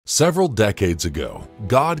Several decades ago,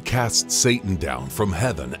 God cast Satan down from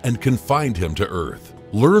heaven and confined him to earth.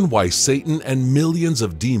 Learn why Satan and millions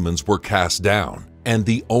of demons were cast down and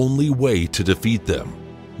the only way to defeat them.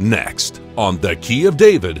 Next on The Key of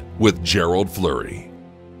David with Gerald Flurry.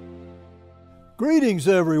 Greetings,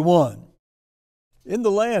 everyone. In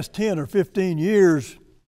the last 10 or 15 years,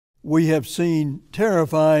 we have seen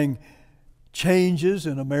terrifying changes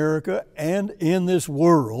in America and in this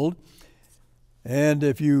world. And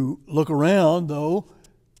if you look around, though,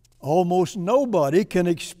 almost nobody can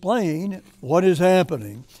explain what is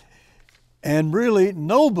happening. And really,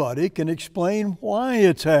 nobody can explain why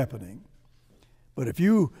it's happening. But if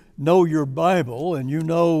you know your Bible and you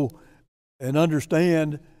know and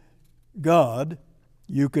understand God,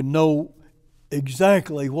 you can know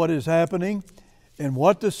exactly what is happening and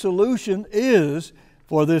what the solution is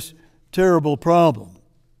for this terrible problem.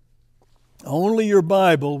 Only your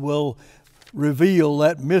Bible will reveal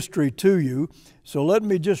that mystery to you. So let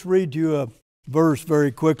me just read you a verse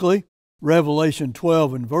very quickly. Revelation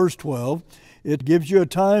 12 and verse 12. It gives you a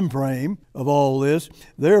time frame of all this.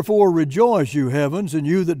 Therefore rejoice, you heavens, and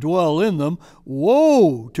you that dwell in them.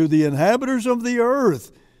 Woe to the inhabitants of the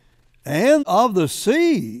earth and of the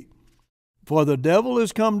sea, for the devil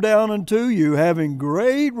is come down unto you, having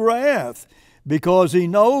great wrath, because he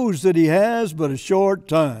knows that he has but a short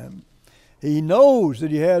time. He knows that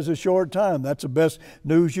he has a short time. That's the best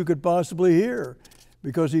news you could possibly hear,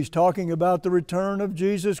 because he's talking about the return of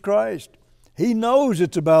Jesus Christ. He knows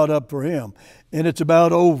it's about up for him, and it's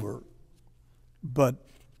about over. But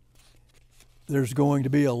there's going to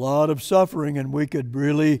be a lot of suffering, and we could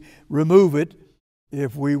really remove it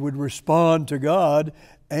if we would respond to God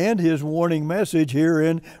and his warning message here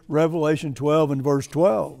in Revelation 12 and verse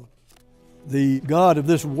 12. The God of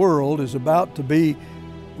this world is about to be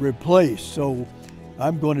replaced. So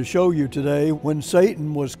I'm going to show you today when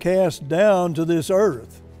Satan was cast down to this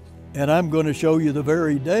earth. And I'm going to show you the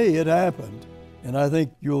very day it happened. And I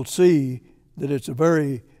think you'll see that it's a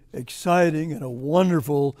very exciting and a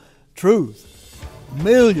wonderful truth.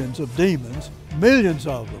 Millions of demons, millions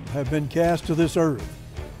of them have been cast to this earth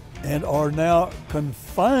and are now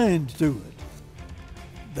confined to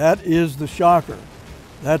it. That is the shocker.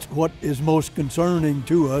 That's what is most concerning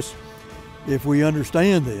to us if we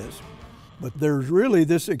understand this. But there's really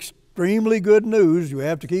this extremely good news. You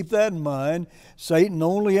have to keep that in mind. Satan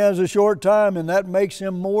only has a short time, and that makes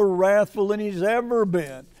him more wrathful than he's ever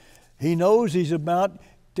been. He knows he's about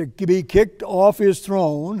to be kicked off his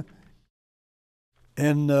throne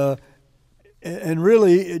and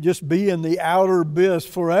really just be in the outer abyss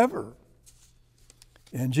forever.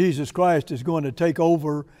 And Jesus Christ is going to take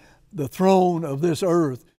over the throne of this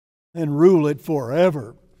earth and rule it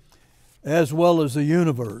forever, as well as the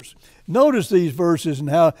universe. Notice these verses and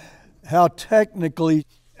how technically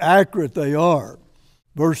accurate they are.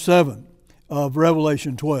 Verse 7 of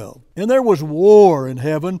Revelation 12. And there was war in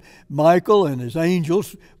heaven. Michael and his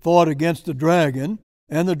angels fought against the dragon,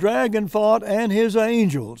 and the dragon fought and his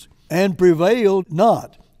angels, and prevailed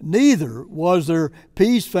not. Neither was there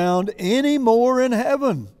peace found any more in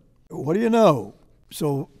heaven. What do you know?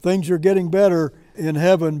 So things are getting better in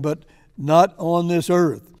heaven, but not on this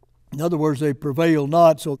earth. In other words, they prevailed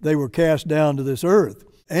not, so they were cast down to this earth.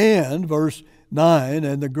 And, verse 9,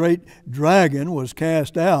 and the great dragon was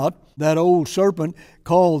cast out, that old serpent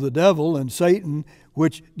called the devil and Satan,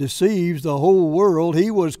 which deceives the whole world. He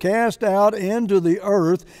was cast out into the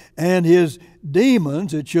earth, and his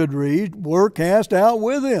demons, it should read, were cast out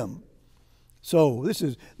with him. So this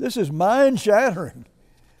is mind-shattering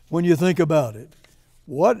when you think about it.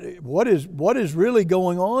 What is really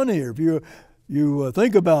going on here? If you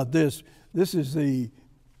think about this, this is the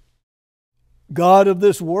God of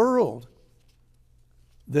this world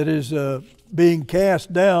that is being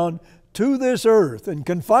cast down to this earth and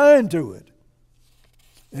confined to it.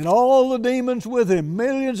 And all the demons with him,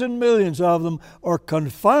 millions and millions of them, are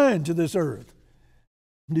confined to this earth.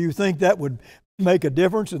 Do you think that would make a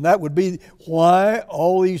difference? And that would be why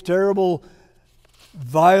all these terrible,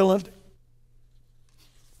 violent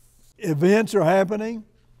events are happening?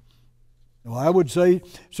 Well, I would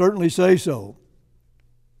certainly say so.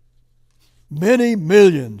 Many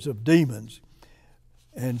millions of demons,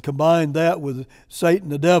 and combine that with Satan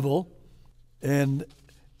the devil, and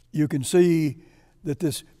you can see that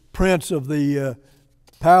this prince of the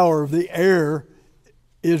power of the air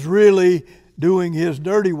is really doing his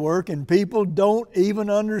dirty work, and people don't even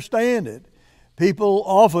understand it. People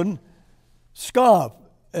often scoff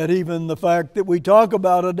at even the fact that we talk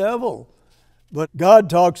about a devil. But God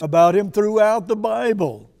talks about him throughout the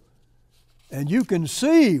Bible. And you can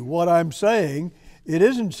see what I'm saying. It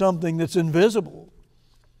isn't something that's invisible.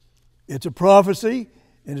 It's a prophecy,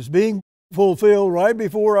 and it's being fulfilled right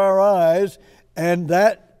before our eyes, and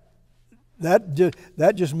that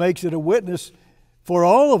just makes it a witness for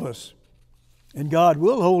all of us. And God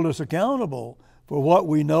will hold us accountable for what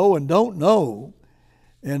we know and don't know,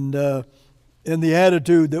 and in the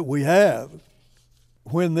attitude that we have.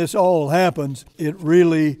 When this all happens, it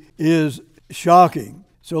really is shocking.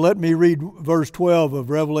 So let me read verse 12 of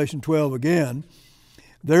Revelation 12 again.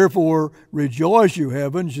 Therefore rejoice, you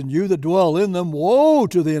heavens, and you that dwell in them. Woe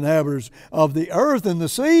to the inhabitants of the earth and the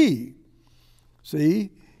sea.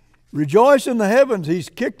 See? Rejoice in the heavens. He's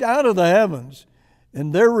kicked out of the heavens,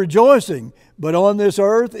 and they're rejoicing. But on this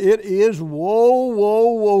earth, it is woe,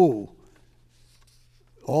 woe, woe.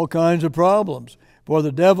 All kinds of problems. For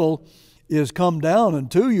the devil is come down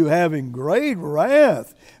unto you, having great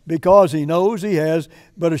wrath, because he knows he has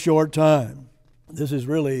but a short time. This is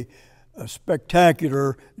really a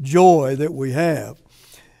spectacular joy that we have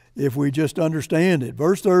if we just understand it.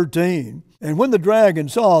 Verse 13, and when the dragon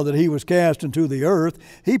saw that he was cast into the earth,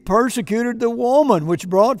 he persecuted the woman which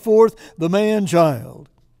brought forth the man-child.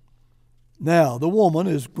 Now, the woman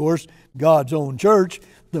is, of course, God's own church.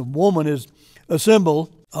 The woman is a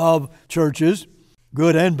symbol of churches,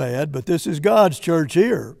 good and bad, but this is God's church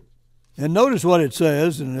here. And notice what it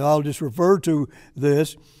says, and I'll just refer to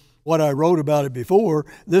this, what I wrote about it before.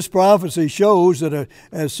 This prophecy shows that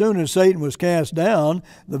as soon as Satan was cast down,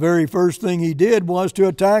 the very first thing he did was to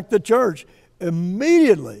attack the church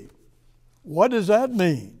immediately. What does that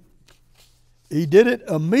mean? He did it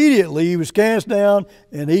immediately. He was cast down,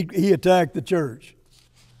 and he attacked the church.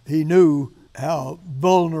 He knew how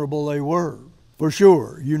vulnerable they were, for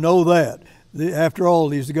sure. You know that. After all,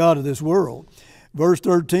 he's the God of this world. Verse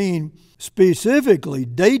 13 specifically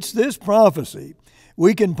dates this prophecy.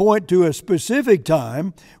 We can point to a specific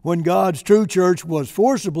time when God's true church was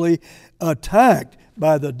forcibly attacked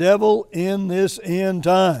by the devil in this end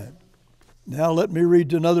time. Now let me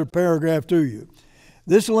read another paragraph to you.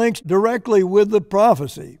 This links directly with the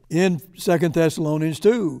prophecy in 2 Thessalonians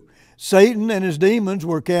 2. Satan and his demons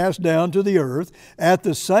were cast down to the earth at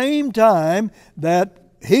the same time that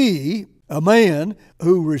he, a man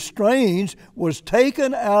who restrains, was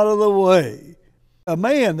taken out of the way. A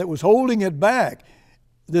man that was holding it back,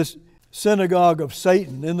 this synagogue of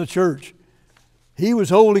Satan in the church. He was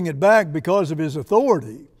holding it back because of his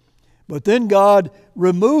authority. But then God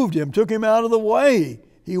removed him, took him out of the way.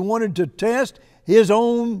 He wanted to test his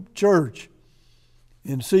own church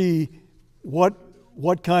and see what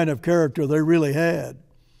kind of character they really had.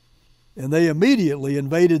 And they immediately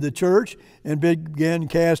invaded the church and began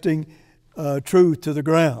casting truth to the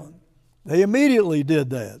ground. They immediately did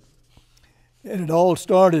that. And it all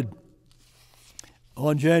started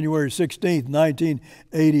on January 16th,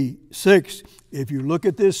 1986. If you look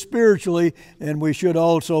at this spiritually, and we should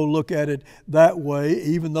also look at it that way,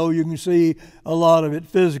 even though you can see a lot of it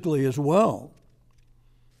physically as well.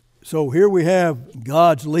 So here we have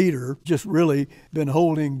God's leader just really been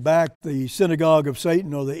holding back the synagogue of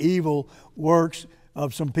Satan, or the evil works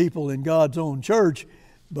of some people in God's own church,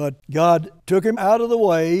 but God took him out of the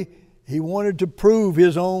way. He wanted to prove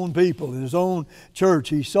his own people, his own church.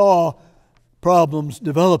 He saw problems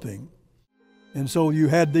developing. And so you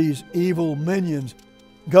had these evil minions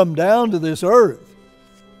come down to this earth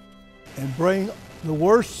and bring the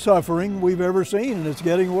worst suffering we've ever seen, and it's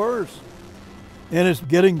getting worse. And it's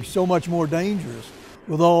getting so much more dangerous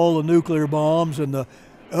with all the nuclear bombs and the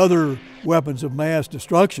other weapons of mass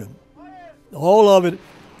destruction. All of it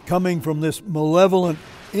coming from this malevolent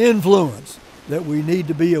influence that we need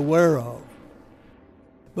to be aware of.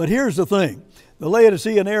 But here's the thing. The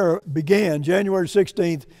Laodicean era began January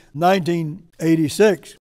 16th,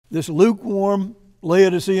 1986. This lukewarm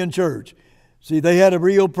Laodicean church. See, they had a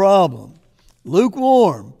real problem.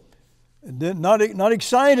 Lukewarm. And then not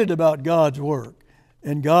excited about God's work.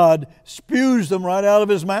 And God spews them right out of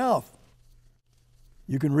his mouth.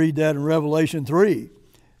 You can read that in Revelation 3.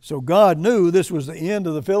 So God knew this was the end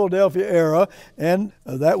of the Philadelphia era, and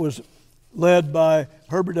that was led by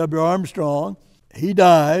Herbert W. Armstrong. He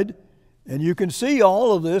died, and you can see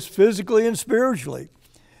all of this physically and spiritually.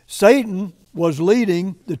 Satan was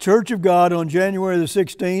leading the Church of God on January the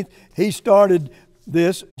 16th. He started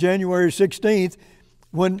this January 16th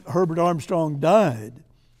when Herbert Armstrong died.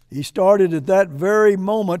 He started at that very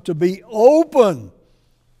moment to be open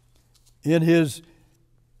in his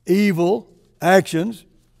evil actions.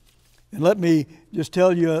 And let me just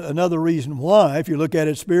tell you another reason why, if you look at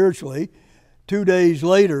it spiritually. 2 days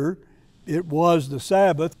later, it was the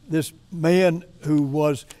Sabbath. This man who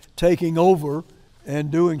was taking over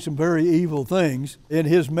and doing some very evil things, in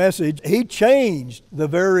his message, he changed the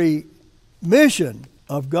very mission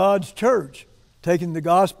of God's church, taking the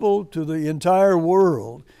gospel to the entire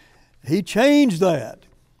world. He changed that.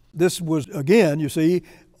 This was, again, you see,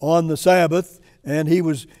 on the Sabbath, and he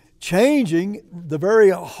was changing the very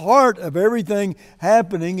heart of everything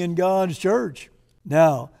happening in God's church.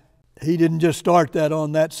 Now, he didn't just start that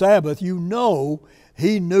on that Sabbath. You know,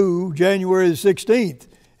 he knew January the 16th.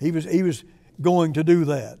 He was going to do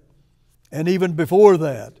that. And even before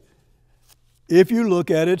that, if you look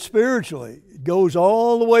at it spiritually, it goes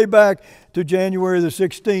all the way back to January the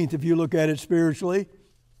 16th if you look at it spiritually,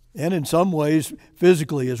 and in some ways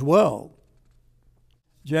physically as well.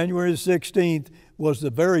 January the 16th was the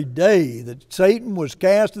very day that Satan was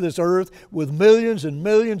cast to this earth with millions and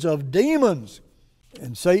millions of demons.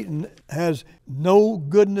 And Satan has no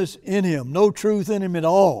goodness in him, no truth in him at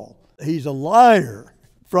all. He's a liar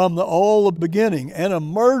from all the beginning and a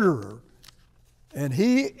murderer. And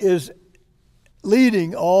he is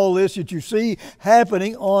leading all this that you see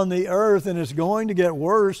happening on the earth, and it's going to get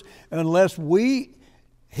worse unless we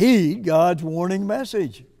heed God's warning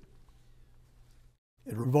message.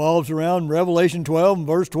 It revolves around Revelation 12 and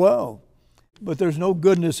verse 12. But there's no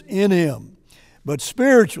goodness in him. But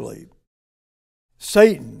spiritually,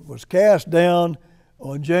 Satan was cast down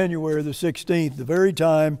on January the 16th, the very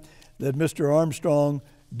time that Mr. Armstrong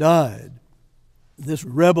died. This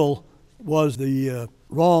rebel was the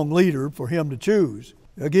wrong leader for him to choose.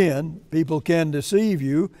 Again, people can deceive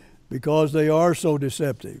you because they are so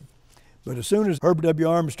deceptive. But as soon as Herbert W.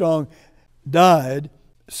 Armstrong died,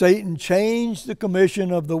 Satan changed the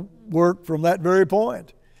commission of the work from that very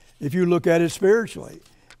point. If you look at it spiritually,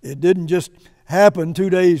 it didn't just happen 2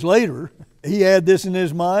 days later. He had this in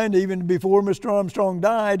his mind even before Mr. Armstrong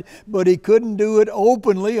died, but he couldn't do it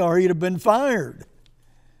openly or he'd have been fired.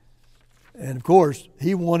 And of course,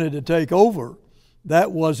 he wanted to take over.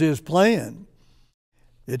 That was his plan.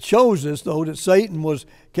 It shows us, though, that Satan was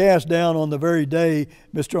cast down on the very day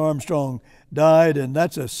Mr. Armstrong died, and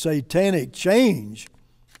that's a satanic change.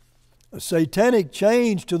 A satanic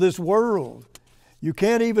change to this world. You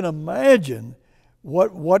can't even imagine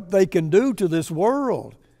what they can do to this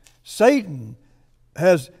world. Satan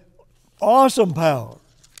has awesome power.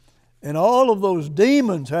 And all of those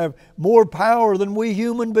demons have more power than we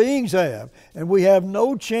human beings have. And we have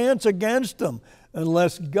no chance against them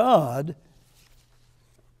unless God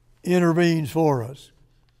intervenes for us.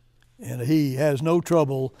 And He has no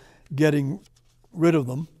trouble getting rid of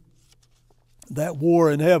them. That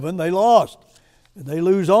war in heaven, they lost. And they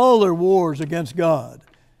lose all their wars against God,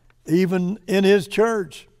 even in His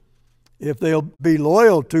church, if they'll be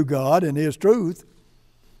loyal to God and His truth.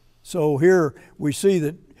 So here we see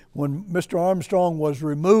that when Mr. Armstrong was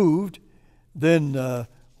removed, then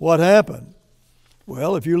what happened?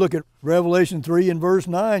 Well, if you look at Revelation 3 and verse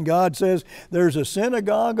 9, God says there's a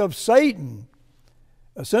synagogue of Satan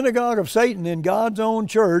in God's own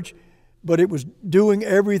church, but it was doing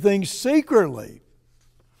everything secretly.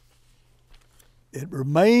 It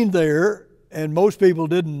remained there, and most people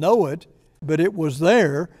didn't know it, but it was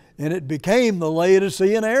there, and it became the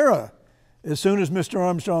Laodicean era as soon as Mr.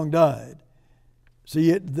 Armstrong died.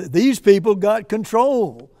 See, these people got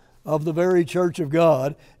control of the very church of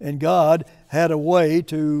God, and God had a way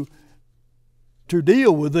to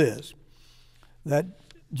deal with this. That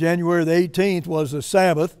January the 18th was the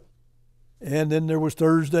Sabbath, and then there was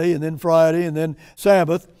Thursday, and then Friday, and then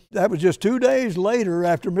Sabbath. That was just 2 days later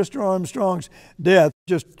after Mr. Armstrong's death,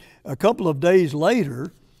 just a couple of days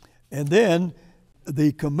later, and then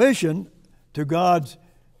the commission to God's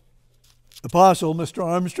apostle, Mr.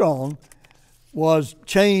 Armstrong, was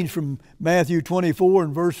changed from Matthew 24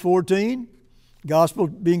 and verse 14, gospel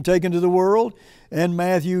being taken to the world, and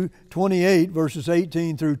Matthew 28 verses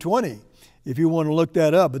 18 through 20, if you want to look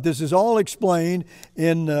that up. But this is all explained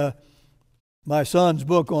in my son's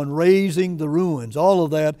book on raising the ruins. All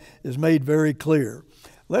of that is made very clear.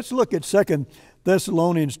 Let's look at 2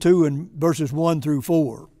 Thessalonians 2 and verses 1 through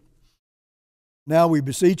 4. Now we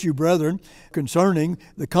beseech you, brethren, concerning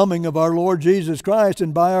the coming of our Lord Jesus Christ,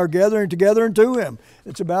 and by our gathering together unto Him.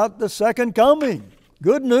 It's about the second coming.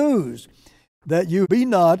 Good news. That you be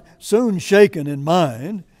not soon shaken in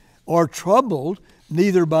mind, or troubled,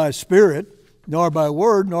 neither by spirit, nor by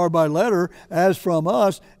word, nor by letter, as from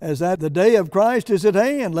us, as that the day of Christ is at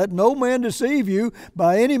hand. Let no man deceive you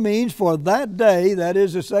by any means, for that day, that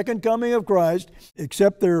is the second coming of Christ,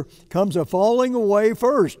 except there comes a falling away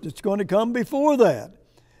first. It's going to come before that.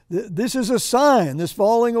 This is a sign. This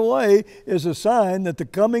falling away is a sign that the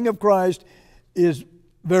coming of Christ is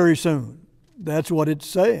very soon. That's what it's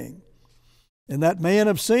saying. And that man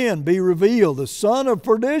of sin be revealed, the son of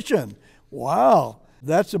perdition. Wow.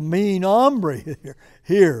 That's a mean hombre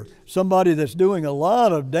here. Somebody that's doing a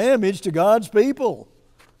lot of damage to God's people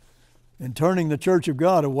and turning the church of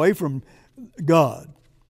God away from God,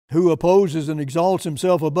 who opposes and exalts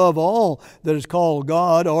himself above all that is called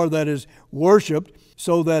God or that is worshipped,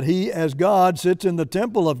 so that he as God sits in the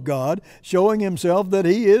temple of God, showing himself that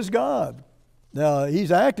he is God. Now,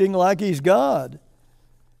 he's acting like he's God.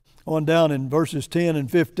 On down in verses 10 and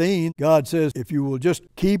 15, God says, if you will just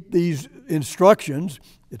keep these instructions,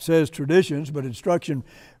 it says traditions, but instruction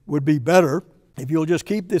would be better. If you'll just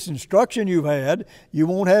keep this instruction you've had, you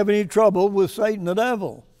won't have any trouble with Satan the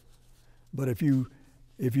devil. But if you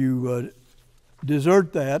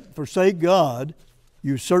desert that, forsake God,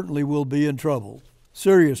 you certainly will be in trouble,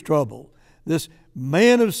 serious trouble. This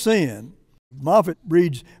man of sin, Moffat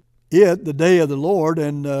reads, the day of the Lord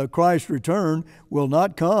and Christ's return will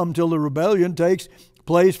not come till the rebellion takes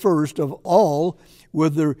place first of all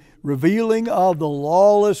with the revealing of the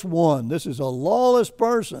lawless one. This is a lawless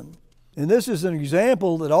person. And this is an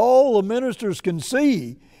example that all the ministers can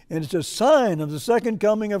see. And it's a sign of the second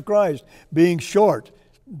coming of Christ being short,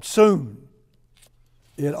 soon.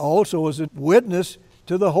 It also is a witness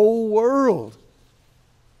to the whole world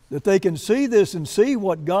that they can see this and see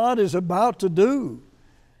what God is about to do.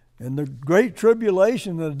 And the great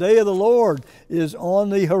tribulation, the day of the Lord, is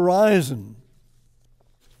on the horizon.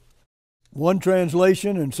 One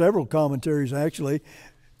translation, and several commentaries actually,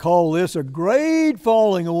 call this a great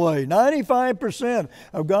falling away. 95%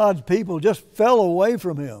 of God's people just fell away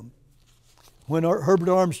from him when Herbert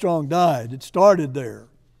Armstrong died. It started there.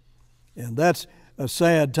 And that's a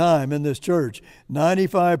sad time in this church.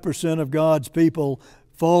 95% of God's people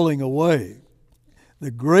falling away.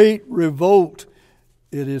 The great revolt,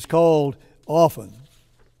 it is called often.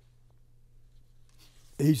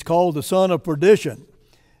 He's called the son of perdition.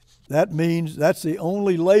 That means that's the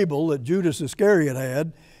only label that Judas Iscariot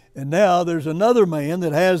had. And now there's another man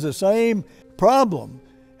that has the same problem.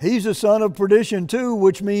 He's a son of perdition too,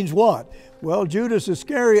 which means what? Well, Judas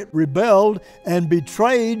Iscariot rebelled and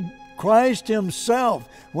betrayed Christ himself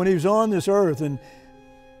when he was on this earth and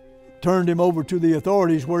turned him over to the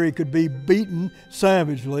authorities where he could be beaten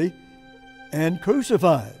savagely and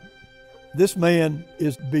crucified. This man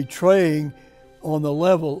is betraying on the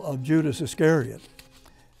level of Judas Iscariot.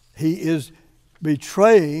 He is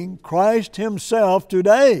betraying Christ himself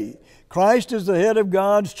today. Christ is the head of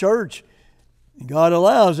God's church. God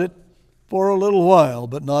allows it for a little while,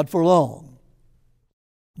 but not for long.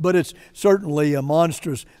 But it's certainly a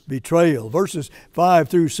monstrous betrayal. Verses 5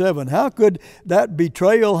 through 7, how could that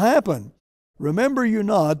betrayal happen? Remember you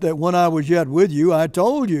not that when I was yet with you, I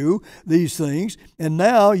told you these things, and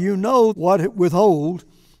now you know what withhold,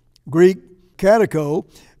 Greek katiko,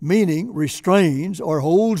 meaning restrains or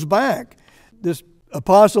holds back. This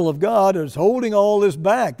apostle of God is holding all this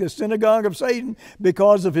back, this synagogue of Satan,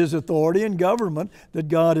 because of his authority and government that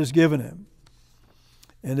God has given him.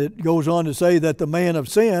 And it goes on to say that the man of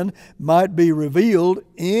sin might be revealed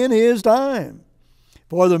in his time.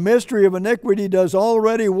 For the mystery of iniquity does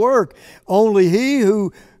already work. Only he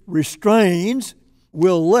who restrains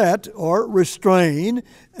will let or restrain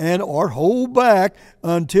and or hold back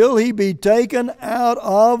until he be taken out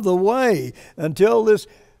of the way. Until this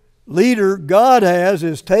leader God has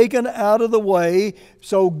is taken out of the way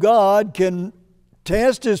so God can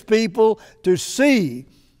test his people to see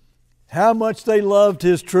how much they loved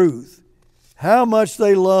his truth. How much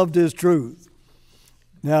they loved his truth.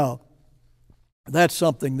 Now, that's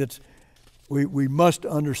something that we must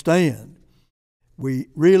understand. We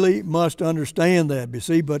really must understand that, you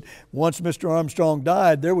see. But once Mr. Armstrong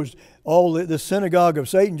died, there was all the synagogue of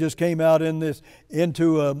Satan just came out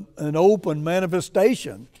into an open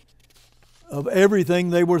manifestation of everything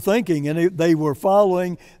they were thinking. And they were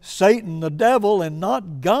following Satan, the devil, and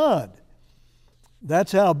not God.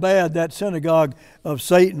 That's how bad that synagogue of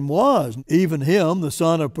Satan was. Even him, the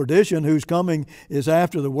son of perdition, whose coming is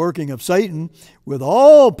after the working of Satan with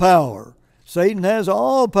all power. Satan has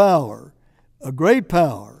all power, a great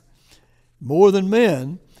power, more than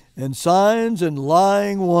men, and signs and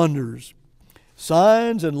lying wonders.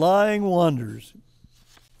 Signs and lying wonders.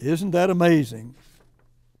 Isn't that amazing?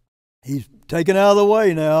 He's taken out of the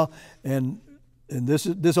way now, and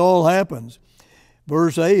this all happens.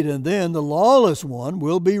 Verse 8, and then the lawless one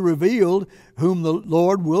will be revealed, whom the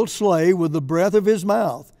Lord will slay with the breath of his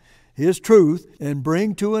mouth, his truth, and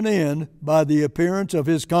bring to an end by the appearance of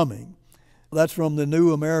his coming. That's from the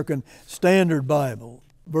New American Standard Bible.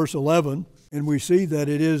 Verse 11, and we see that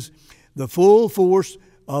it is the full force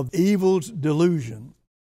of evil's delusion.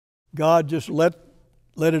 God just let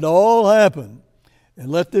it all happen and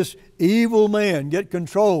let this evil man get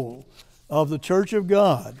control of the church of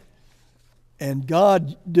God. And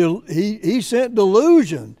God, he sent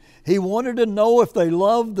delusion. He wanted to know if they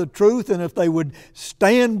loved the truth and if they would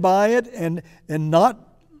stand by it and not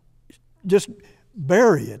just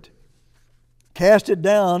bury it, cast it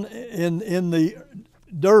down in the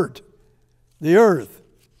dirt, the earth.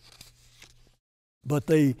 But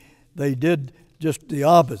they did just the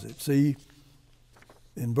opposite. See,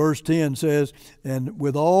 in verse 10 says, and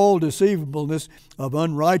with all deceivableness of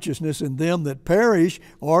unrighteousness in them that perish,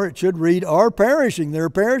 or it should read, are perishing. They're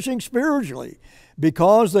perishing spiritually,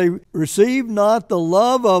 because they receive not the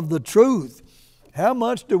love of the truth. How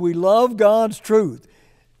much do we love God's truth?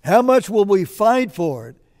 How much will we fight for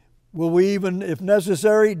it? Will we even, if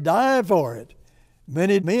necessary, die for it?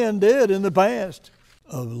 Many men did in the past.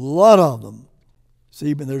 A lot of them.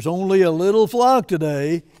 See, but there's only a little flock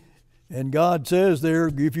today. And God says there,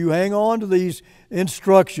 if you hang on to these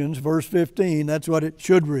instructions, verse 15, that's what it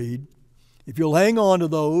should read. If you'll hang on to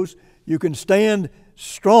those, you can stand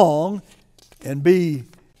strong and be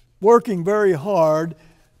working very hard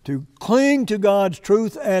to cling to God's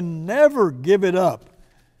truth and never give it up.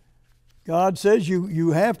 God says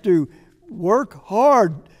you have to work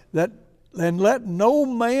hard and let no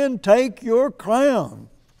man take your crown.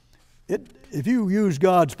 If you use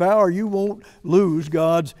God's power, you won't lose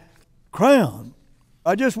God's crown.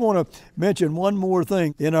 I just want to mention one more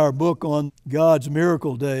thing in our book on God's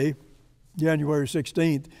Miracle Day, January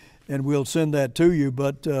 16th, and we'll send that to you,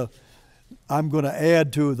 but I'm going to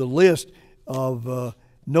add to the list of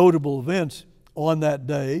notable events on that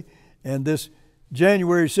day, and this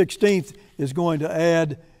January 16th is going to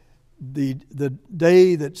add the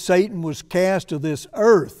day that Satan was cast to this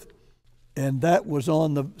earth, and that was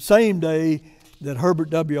on the same day that Herbert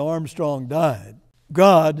W. Armstrong died.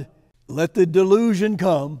 God let the delusion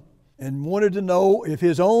come and wanted to know if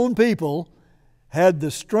His own people had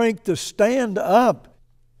the strength to stand up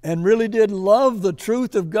and really did love the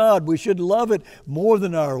truth of God. We should love it more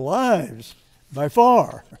than our lives, by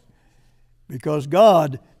far, because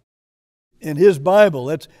God, in His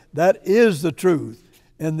Bible, that is the truth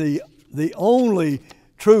and the only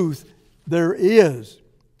truth there is.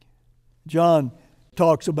 John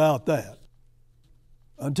talks about that.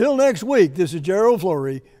 Until next week, this is Gerald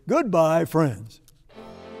Flurry. Goodbye, friends.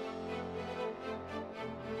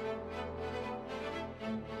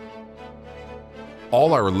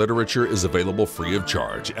 All our literature is available free of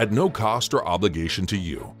charge at no cost or obligation to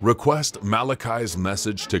you. Request Malachi's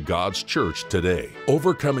Message to God's Church today,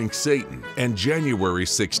 Overcoming Satan, and January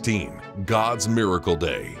 16, God's Miracle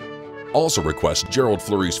Day. Also request Gerald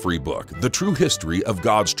Flurry's free book, The True History of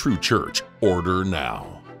God's True Church. Order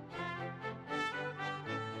now.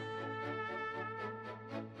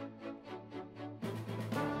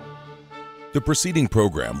 The preceding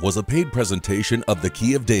program was a paid presentation of The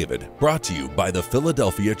Key of David, brought to you by the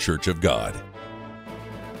Philadelphia Church of God.